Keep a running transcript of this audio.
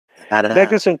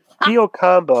Vectors and Keo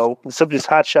combo. The subject is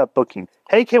hot shot booking.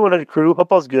 Hey K100 crew,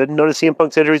 hope all's good. Notice CM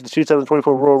Punk's injuries in the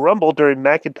 2024 Royal Rumble during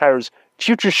McIntyre's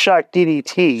Future Shock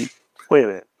DDT. Wait a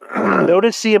minute.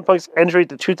 Notice CM Punk's injury at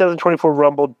the 2024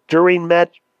 Rumble during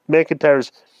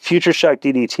McIntyre's Future Shock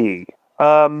DDT.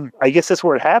 I guess that's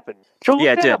where it happened. Joe,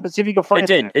 look it up and see if you can find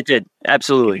it. It did.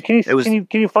 Absolutely. Can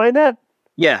you find that?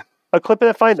 Yeah. A clip of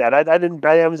that. Find that. I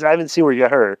haven't seen where you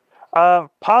got hurt.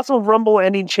 Possible Rumble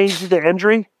ending change due to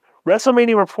injury.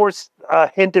 WrestleMania reports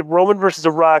hint at Roman versus The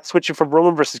Rock switching from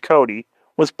Roman versus Cody.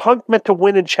 Was Punk meant to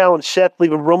win and challenge Seth,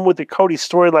 leaving Roman with the Cody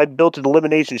storyline built in the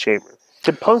Elimination Chamber?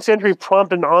 Did Punk's entry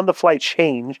prompt an on-the-fly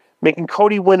change, making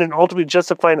Cody win and ultimately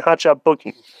justifying hotshot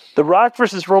booking? The Rock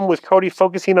versus Roman with Cody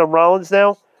focusing on Rollins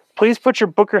now? Please put your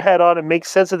Booker hat on and make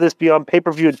sense of this beyond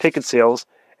pay-per-view and ticket sales.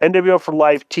 NWO for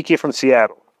life, TK from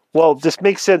Seattle. Well, this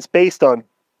makes sense based on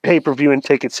pay-per-view and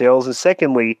ticket sales, and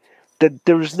secondly, that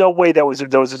there was no way that was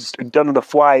done on the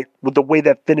fly with the way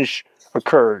that finish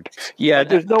occurred. Yeah,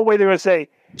 there's no way they're going to say,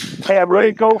 "Hey, I'm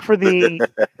ready to go for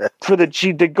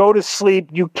to go to sleep.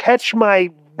 You catch my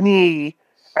knee,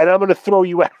 and I'm going to throw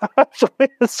you out."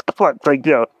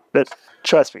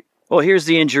 Trust me. Well, here's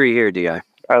the injury here, Di.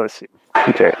 Let's see.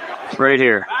 Okay, right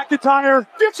here. McIntyre,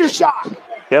 Future Shock.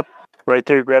 Yep, right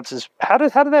there. He grabs his. How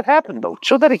did that happen though?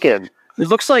 Show that again. It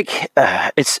looks like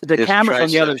it's the camera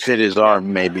from the other side. Hit his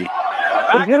arm, maybe.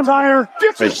 McIntyre,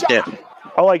 Future Shock.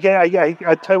 Oh, yeah.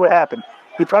 I'll tell you what happened.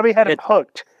 He probably had him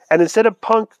hooked. And instead of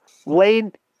Punk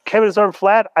laying Kevin's arm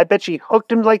flat, I bet she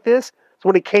hooked him like this. So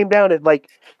when he came down, it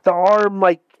the arm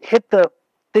hit the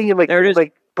thing and there it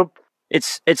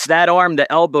is. It's that arm,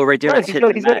 the elbow right there.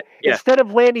 Right, instead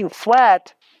of landing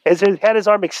flat, as he had his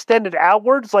arm extended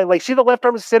outwards, see the left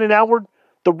arm is extended outward,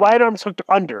 the right arm's hooked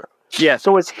under. Yeah.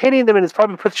 So it's hitting them and it's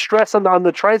probably put stress on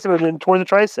the tricep and then toward the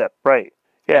tricep. Right.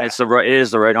 Yeah. It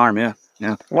is the right arm. Yeah.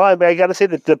 Yeah. Well, I got to say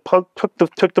that the Punk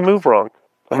took the move wrong.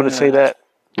 I'm going to say that.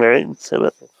 All right. So,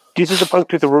 do you think the Punk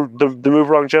took the move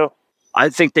wrong, Joe? I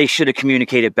think they should have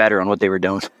communicated better on what they were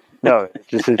doing. No,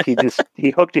 he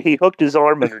hooked his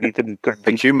arm underneath it.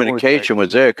 The communication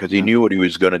was there because he knew what he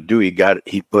was going to do.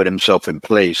 He put himself in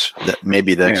place. That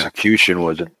maybe the execution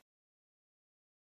wasn't.